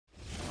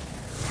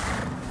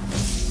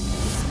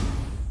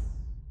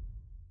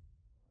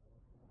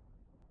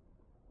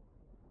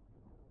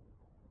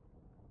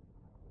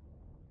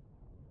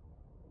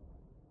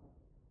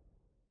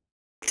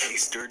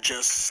taster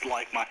just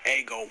like my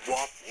Eggo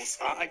waffles.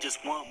 I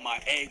just want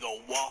my Eggo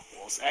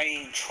waffles. I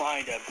ain't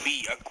trying to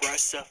be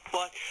aggressive,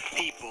 but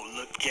people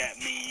look at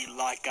me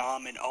like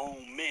I'm an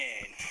old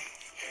man.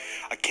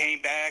 I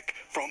came back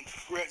from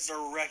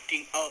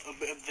resurrecting,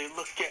 they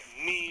look at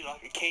me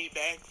like I came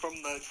back from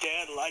the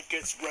dead like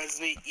it's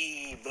Resident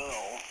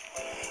Evil.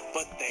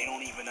 But they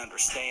don't even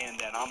understand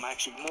that I'm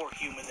actually more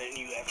human than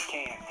you ever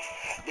can.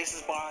 This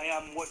is why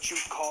I'm what you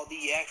call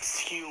the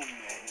ex-human.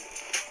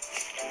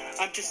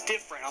 I'm just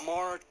different. I'm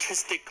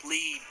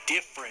artistically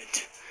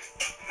different.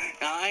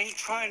 Now, I ain't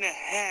trying to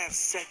have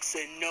sex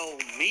in no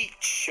meat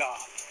shop.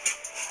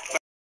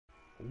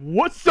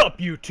 What's up,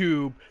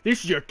 YouTube?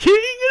 This is your king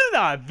and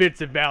I,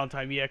 Vincent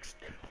Valentine, the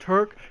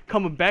ex-Turk,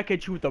 coming back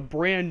at you with a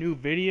brand new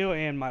video,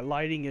 and my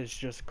lighting is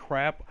just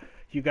crap.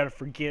 You gotta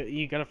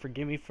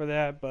forgive me for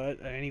that,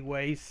 but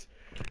anyways,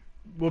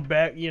 we're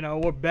back,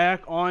 we're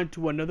back on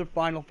to another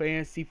Final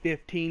Fantasy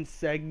 15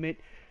 segment,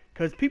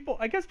 because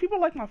I guess people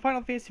like my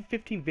Final Fantasy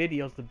 15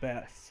 videos the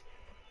best.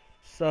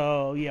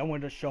 So, yeah, I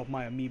wanted to show off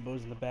my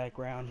amiibos in the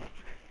background.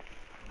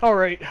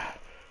 Alright,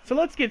 so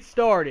let's get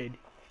started.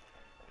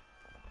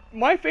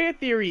 My fan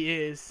theory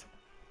is,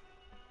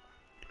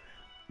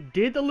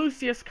 did the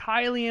Lucis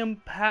Cealum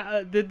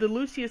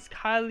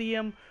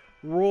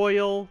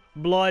royal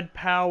blood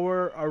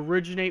power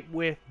originate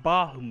with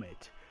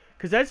Bahamut?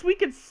 Because as we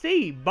can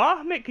see,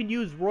 Bahamut could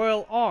use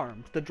royal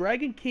arms. The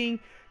Dragon King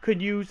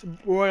could use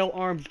royal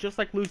arms just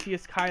like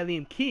Lucis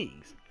Cealum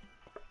kings.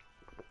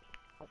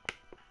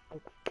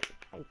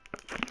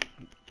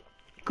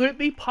 Could it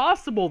be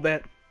possible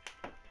that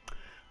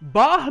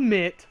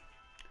Bahamut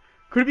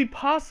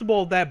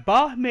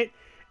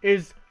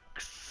is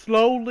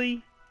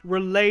slowly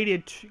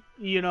related to,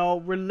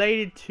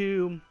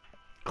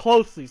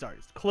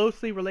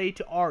 closely related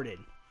to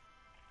Arden?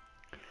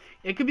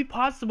 It could be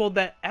possible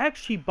that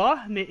actually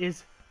Bahamut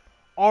is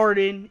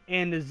Arden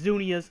and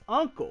Zunia's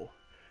uncle.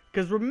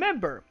 Because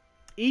remember,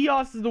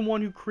 Eos is the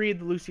one who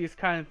created the Lucis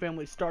Cealum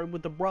family, started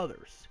with the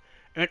brothers.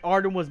 And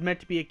Arden was meant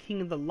to be a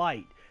king of the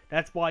light.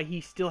 That's why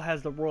he still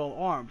has the royal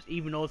arms.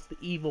 Even though it's the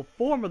evil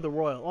form of the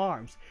royal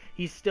arms,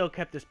 he still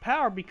kept his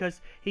power because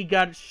he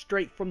got it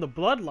straight from the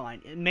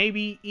bloodline. And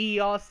maybe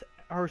Eos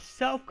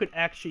herself could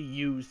actually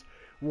use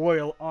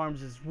royal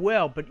arms as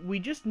well. But we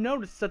just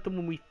noticed something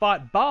when we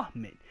fought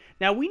Bahamut.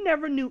 Now, we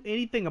never knew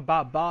anything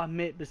about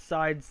Bahamut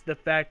besides the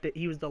fact that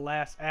he was the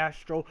last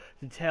astral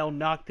to tell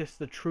Noctis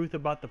the truth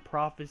about the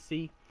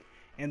prophecy.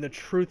 And the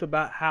truth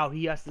about how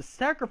he has to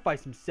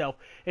sacrifice himself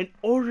in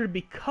order to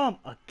become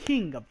a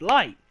king of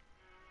light.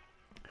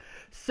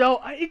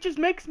 So, it just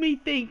makes me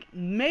think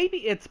maybe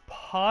it's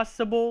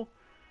possible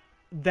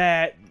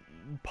that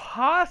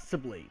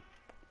Bahamut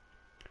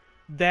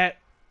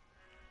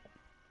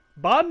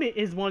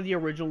is one of the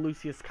original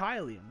Lucis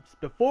Cealums,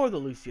 before the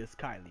Lucis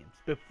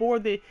Cealums, before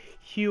the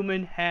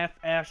human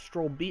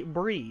half-astral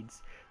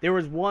breeds. There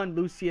was one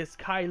Lucis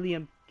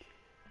Cealum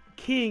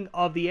king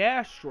of the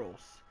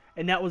astrals,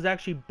 and that was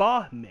actually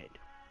Bahamut.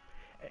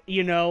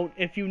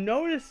 If you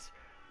notice,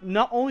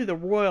 not only the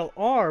royal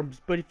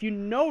arms, but if you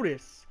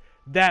notice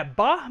that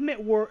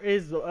Bahamut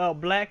is a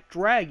black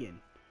dragon.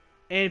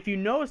 And if you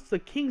notice the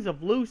kings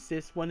of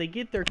Lucis, when they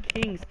get their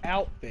king's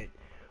outfit,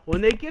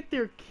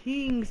 the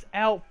king's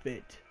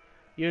outfit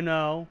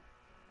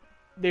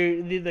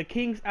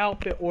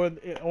or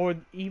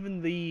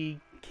even the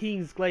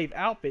king's glaive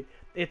outfit,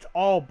 it's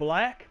all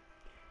black.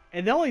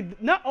 And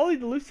not only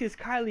the Lucis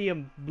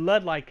Cealum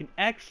bloodline can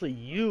actually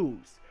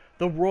use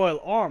the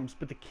royal arms,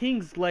 but the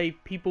king's glaive,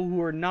 people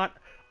who are not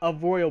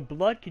of royal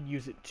blood could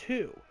use it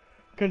too.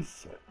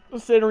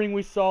 Considering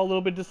we saw a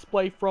little bit of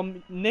display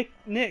from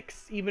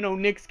Nyx, even though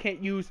Nyx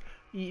can't use,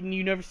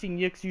 you never see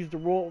Nyx use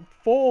the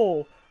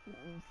full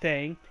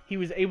thing, he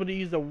was able to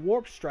use the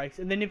warp strikes.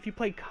 And then if you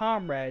play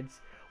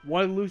Comrades,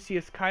 one of the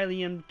Lucis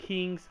Cealum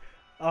kings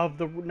of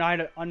the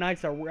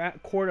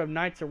court of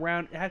knights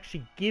around, it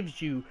actually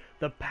gives you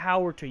the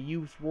power to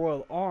use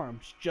royal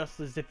arms,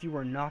 just as if you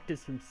were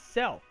Noctis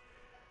himself.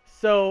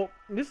 So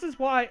this is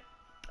why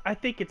I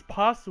think it's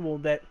possible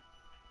that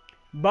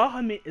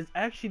Bahamut is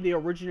actually the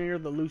originator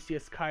of the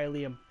Lucis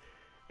Cealum,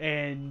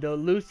 and the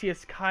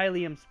Lucis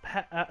Cealum's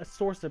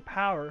source of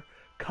power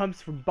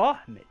comes from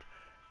Bahamut.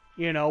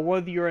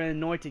 Whether you're an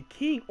anointed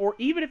king, or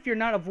even if you're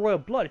not of royal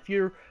blood, if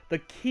you're the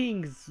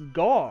king's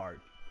guard.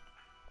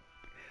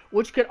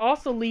 Which could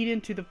also lead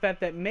into the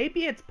fact that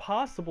maybe it's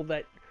possible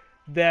that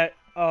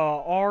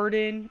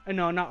Gladiolus,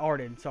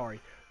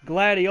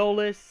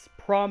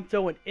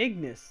 Prompto, and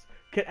Ignis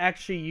could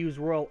actually use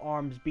royal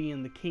arms,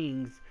 being the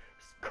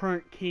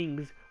current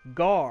king's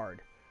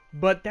guard.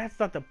 But that's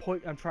not the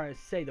point I'm trying to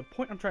say. The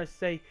point I'm trying to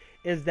say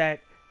is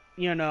that,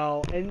 and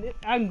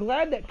I'm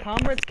glad that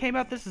Comrades came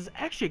out. This is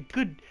actually a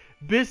good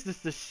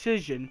business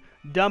decision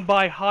done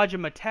by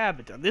Hajime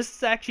Tabata. This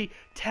is actually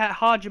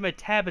Hajime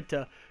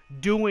Tabata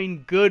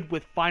doing good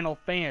with Final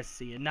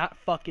Fantasy and not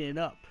fucking it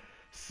up.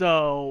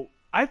 So,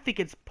 I think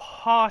it's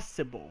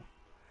possible.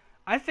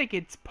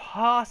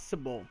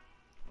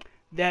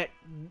 That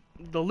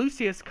the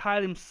Lucis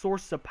Cealum's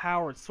source of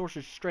power and source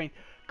of strength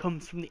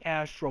comes from the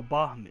astral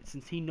Bahamut,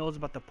 since he knows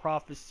about the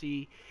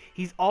prophecy.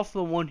 He's also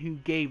the one who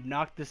gave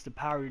Noctis the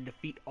power to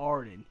defeat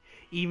Arden,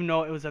 even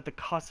though it was at the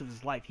cost of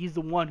his life. He's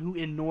the one who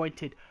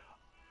anointed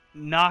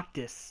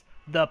Noctis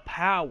the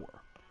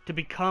power to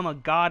become a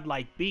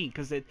godlike being,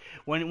 because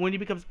when he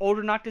becomes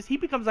older Noctis, he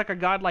becomes like a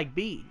godlike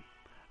being.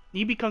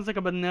 He becomes like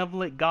a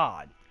benevolent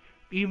god,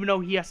 even though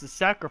he has to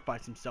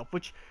sacrifice himself,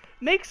 which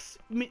makes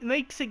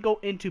it go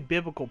into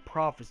biblical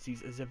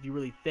prophecies, as if you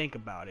really think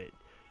about it,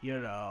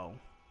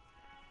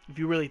 if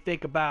you really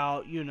think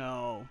about,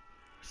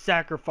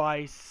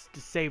 sacrifice to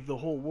save the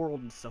whole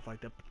world and stuff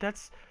like that. But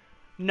that's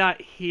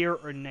not here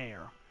or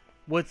there.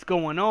 What's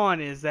going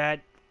on is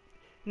that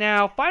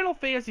now Final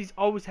Fantasies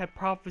always had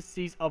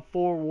prophecies of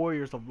 4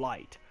 warriors of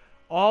light,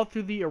 all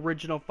through the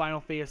original Final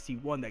Fantasy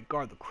 1 that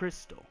guard the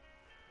crystal.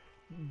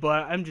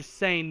 But I'm just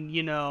saying,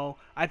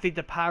 I think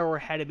the power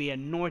had to be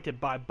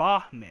anointed by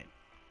Bahamut.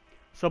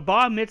 So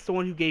Bahamut's the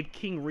one who gave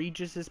King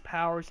Regis his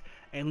powers,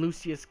 and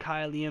Lucius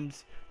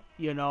Caelium's,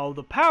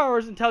 the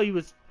powers until he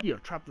was,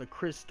 trapped in the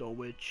crystal,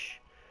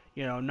 which,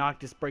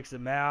 Noctis breaks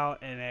him out,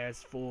 and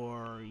as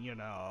for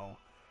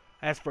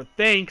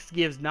thanks,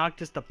 gives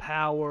Noctis the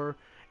power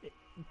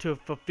to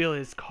fulfill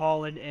his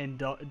calling and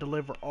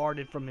deliver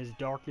Arden from his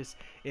darkness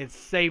and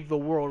save the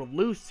world of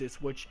Lucis,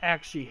 which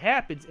actually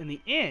happens in the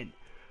end.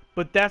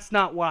 But that's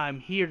not what I'm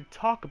here to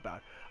talk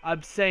about.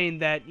 I'm saying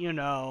that,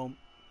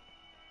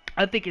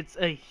 I think it's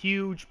a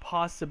huge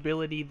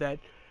possibility that,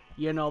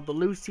 the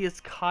Lucius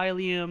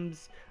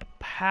Caelium's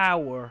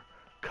power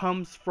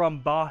comes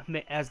from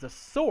Bahamut as the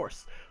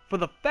source, for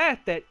the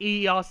fact that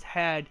Eos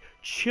had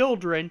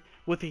children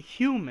with a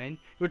human,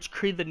 which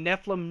created the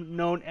Nephilim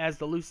known as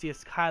the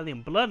Lucius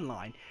Caelium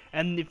bloodline.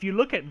 And if you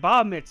look at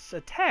Bahamut's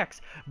attacks,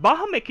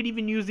 Bahamut could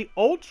even use the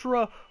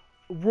Ultra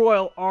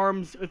Royal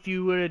Arms if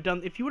you would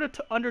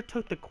have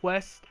undertook the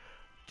quest.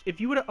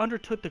 If you would have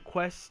undertook the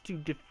quest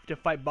to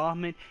fight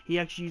Bahamut, he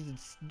actually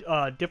uses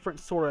a different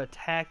sort of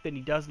attack than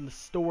he does in the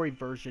story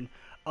version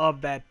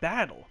of that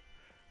battle.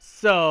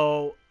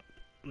 So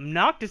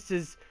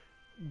Noctis's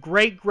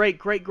great in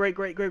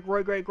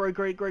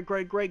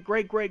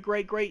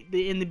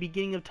the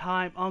beginning of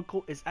time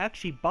uncle is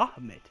actually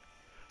Bahamut.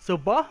 So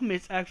Bahamut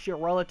is actually a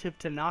relative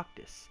to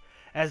Noctis,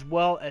 as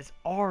well as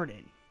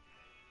Arden.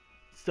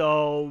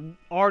 So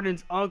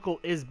Arden's uncle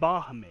is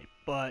Bahamut,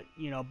 but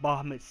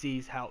Bahamut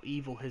sees how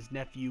evil his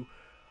nephew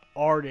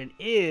Arden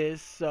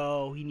is,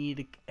 so he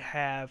needed to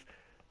have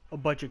a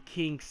bunch of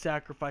kings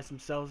sacrifice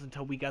themselves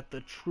until we got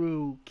the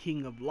true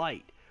King of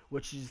Light,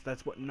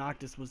 that's what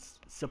Noctis was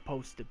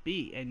supposed to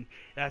be, and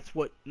that's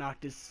what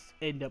Noctis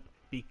ended up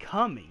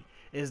becoming,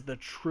 is the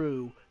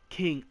true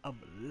King of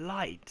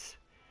Light.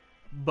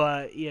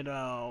 But,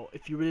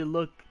 if you really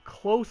look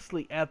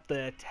closely at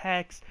the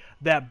attacks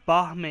that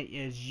Bahamut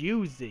is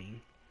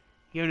using,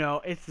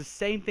 it's the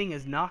same thing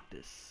as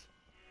Noctis.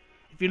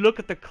 If you look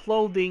at the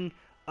clothing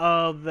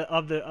of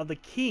the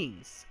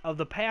kings, of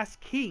the past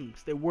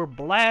kings, they were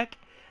black,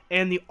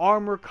 and the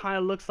armor kind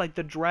of looks like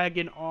the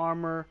dragon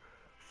armor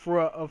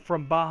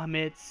from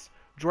Bahamut's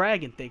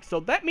dragon thing. So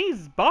that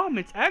means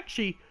Bahamut's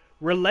actually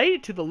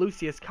related to the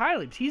Lucius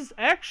Caeliums. He's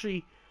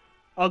actually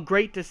a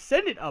great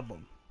descendant of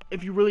them,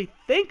 if you really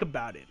think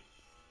about it.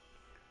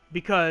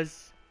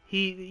 Because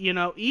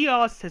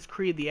Eos has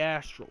created the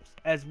Astrals,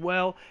 as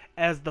well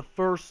as the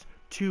first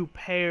 2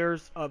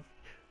 pairs of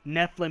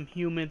Nephilim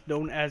humans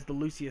known as the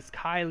Lucius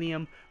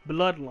Caelium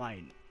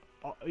bloodline,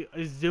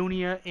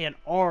 Azunia and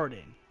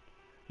Arden.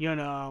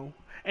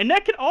 And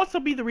that could also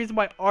be the reason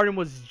why Arden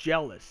was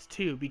jealous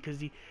too, because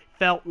he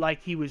felt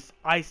like he was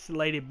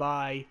isolated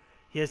by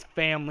his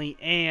family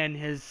and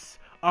his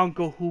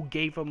uncle, who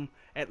gave him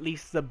at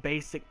least the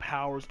basic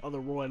powers of the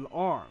Royal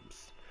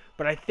Arms.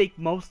 But I think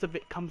most of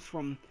it comes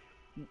from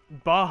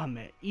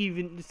Bahamut.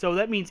 Even so,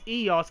 that means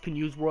Eos can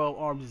use Royal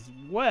Arms as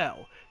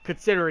well,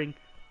 considering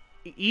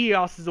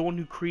Eos is the one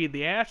who created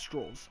the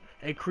Astrals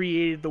and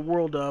created the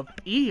world of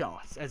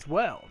Eos as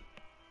well.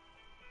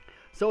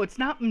 So it's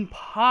not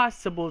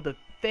impossible to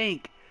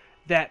think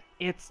that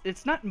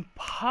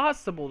Bahamut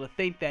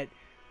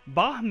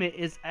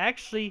is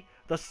actually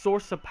the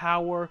source of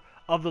power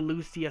of the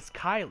Lucius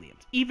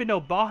Caeliums. Even though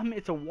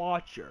Bahamut is a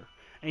watcher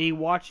and he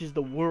watches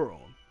the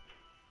world,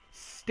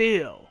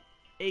 still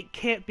it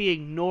can't be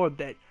ignored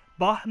that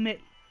Bahamut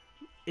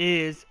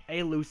is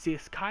a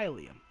Lucius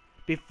Caelium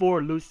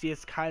before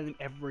Lucius Caelium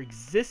ever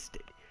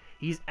existed.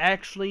 He's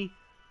actually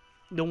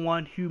the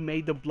one who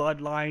made the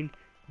bloodline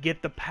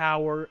get the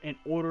power in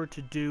order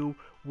to do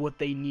what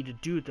they need to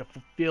do to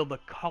fulfill the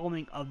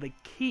calling of the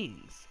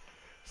kings.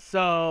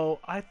 So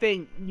I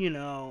think,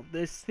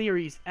 this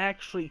theory is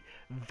actually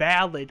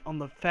valid on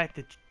the fact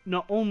that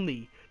not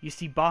only you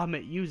see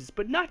Bahamut uses,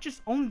 but not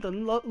just only the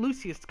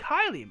Lucius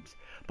Caeliums,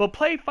 but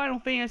play Final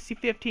Fantasy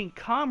 15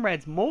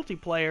 Comrades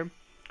multiplayer.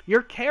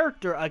 Your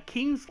character, a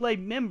Kingslave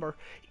member,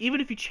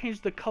 even if you change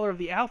the color of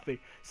the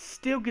outfit,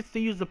 still gets to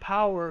use the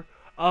power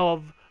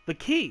of the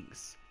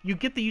kings. You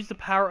get to use the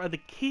power of the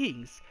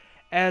kings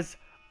as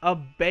a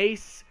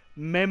base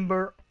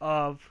member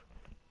of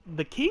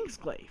the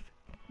Kingslave.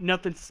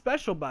 nothing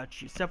special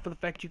about you except for the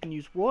fact you can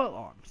use royal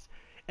arms.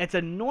 It's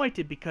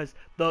anointed because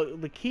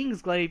the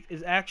Kingsglaive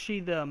is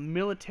actually the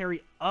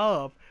military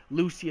of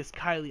Lucius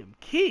Caelum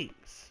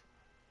Kings.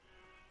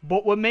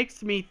 But what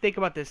makes me think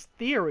about this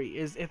theory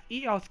is if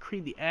Eos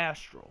created the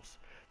Astrals,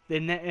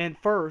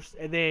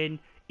 then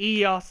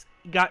Eos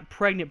got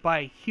pregnant by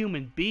a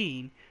human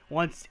being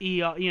once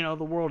Eos,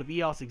 the world of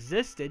Eos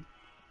existed.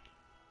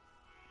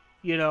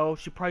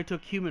 She probably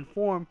took human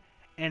form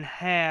and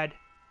had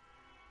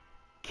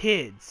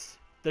kids,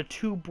 the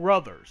two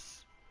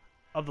brothers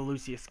of the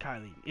Lucius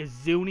Caelum,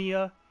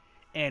 Izunia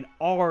and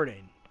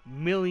Arden,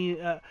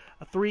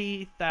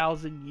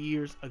 3,000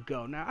 years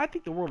ago. Now, I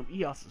think the world of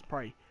Eos is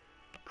probably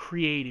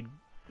created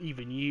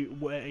even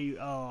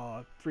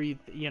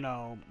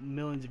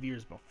millions of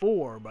years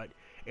before, but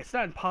it's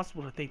not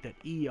impossible to think that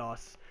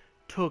Eos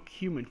took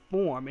human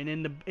form. And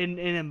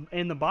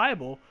in the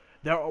Bible,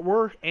 there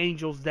were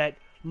angels that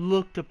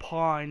looked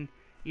upon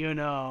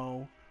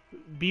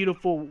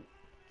beautiful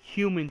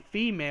human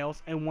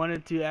females and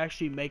wanted to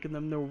actually make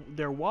them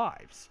their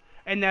wives.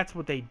 And that's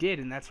what they did,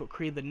 and that's what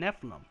created the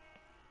Nephilim.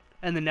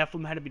 And the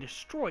Nephilim had to be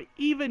destroyed,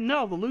 even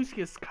though the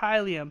Lucius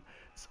Caelum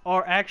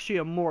are actually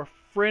a more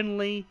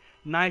friendly,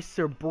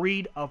 nicer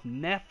breed of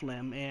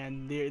Nephilim,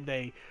 and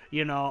they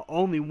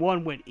only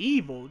one went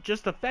evil.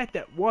 Just the fact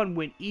that one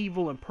went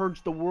evil and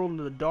purged the world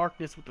into the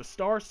darkness with the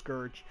Star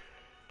Scourge,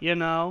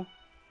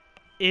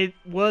 it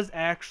was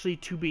actually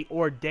to be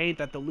ordained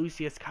that the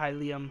Lucius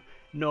Caelum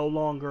no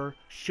longer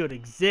should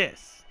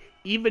exist.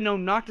 Even though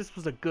Noctis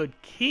was a good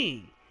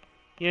king,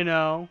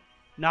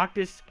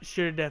 Noctis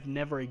should have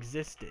never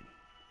existed.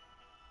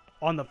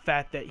 On the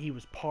fact that he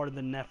was part of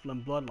the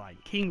Nephilim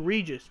bloodline. King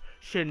Regis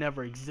should have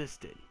never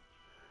existed.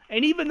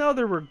 And even though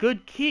there were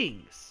good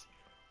kings,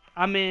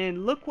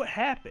 look what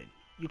happened.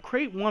 You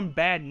create one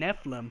bad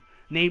Nephilim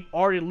named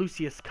Arden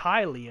Lucius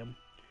Caelum,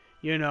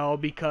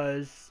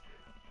 because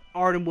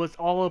Arden was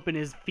all up in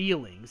his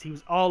feelings. He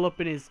was all up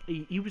in his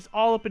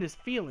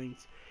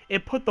feelings.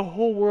 It put the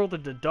whole world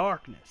into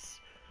darkness.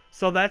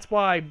 So that's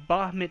why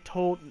Bahamut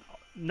told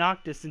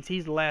Noctis, since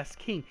he's the last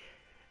king,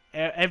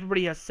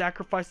 everybody has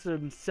sacrificed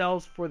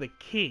themselves for the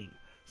king.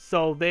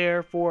 So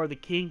therefore, the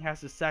king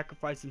has to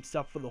sacrifice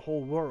himself for the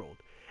whole world.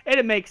 And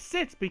it makes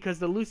sense because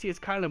the Lucius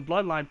Caelum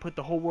bloodline put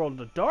the whole world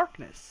into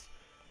darkness.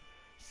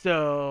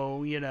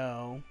 So,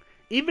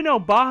 even though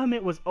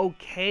Bahamut was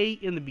okay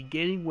in the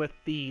beginning with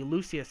the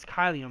Lucius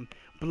Caelum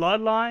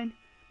bloodline,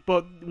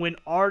 but when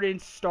Arden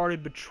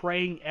started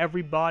betraying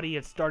everybody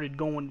and started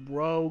going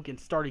rogue and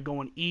started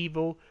going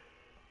evil,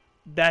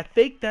 I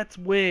think that's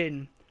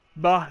when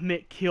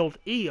Bahamut killed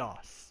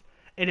Eos,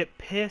 and it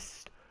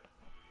pissed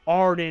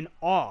Arden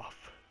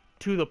off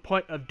to the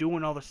point of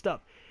doing all the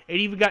stuff. It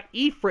even got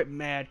Ifrit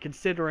mad,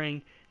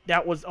 considering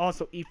that was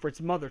also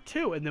Ifrit's mother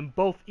too, and then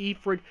both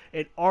Ifrit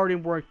and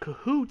Arden were in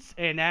cahoots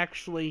and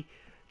actually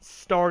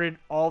started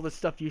all the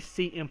stuff you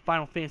see in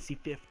Final Fantasy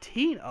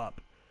 15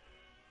 up.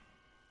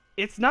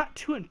 It's not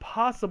too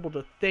impossible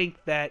to think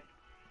that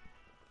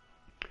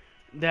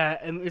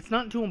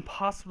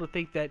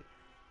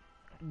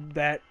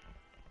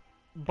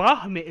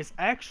Bahamut is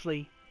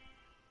actually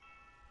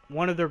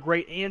one of their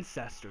great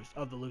ancestors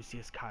of the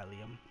Lucius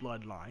Caelum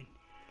bloodline,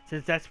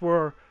 since that's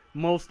where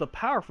most of the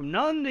power from.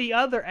 None of the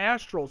other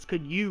Astrals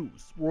could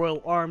use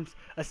royal arms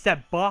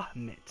except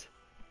Bahamut.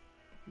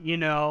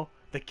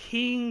 The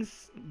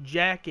king's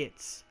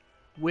jackets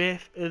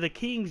with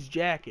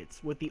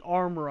the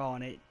armor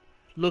on it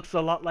looks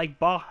a lot like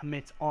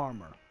Bahamut's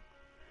armor,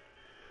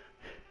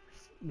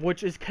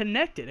 which is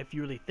connected if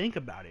you really think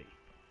about it.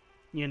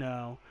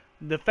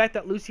 The fact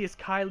that Lucius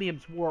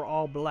Caelum's wore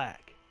all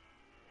black.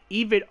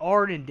 Even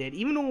Arden did.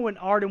 Even when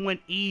Arden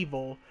went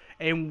evil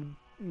and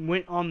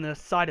went on the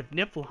side of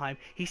Niflheim,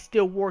 he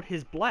still wore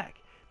his black.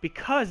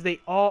 Because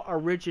they all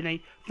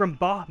originate from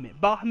Bahamut.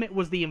 Bahamut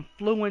was the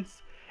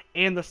influence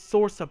and the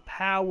source of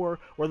power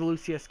where the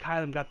Lucius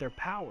Caelum got their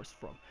powers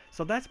from.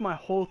 So that's my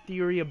whole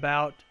theory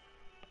about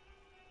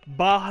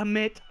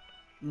Bahamut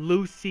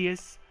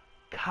Lucius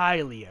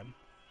Caelum.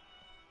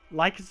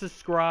 Like and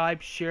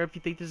subscribe, share if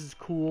you think this is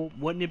cool.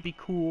 Wouldn't it be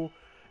cool?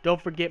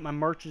 Don't forget my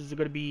merches are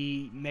going to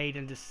be made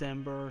in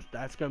December.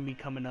 That's going to be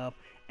coming up.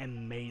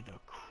 And may the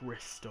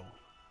crystal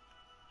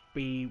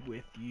be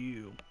with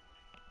you.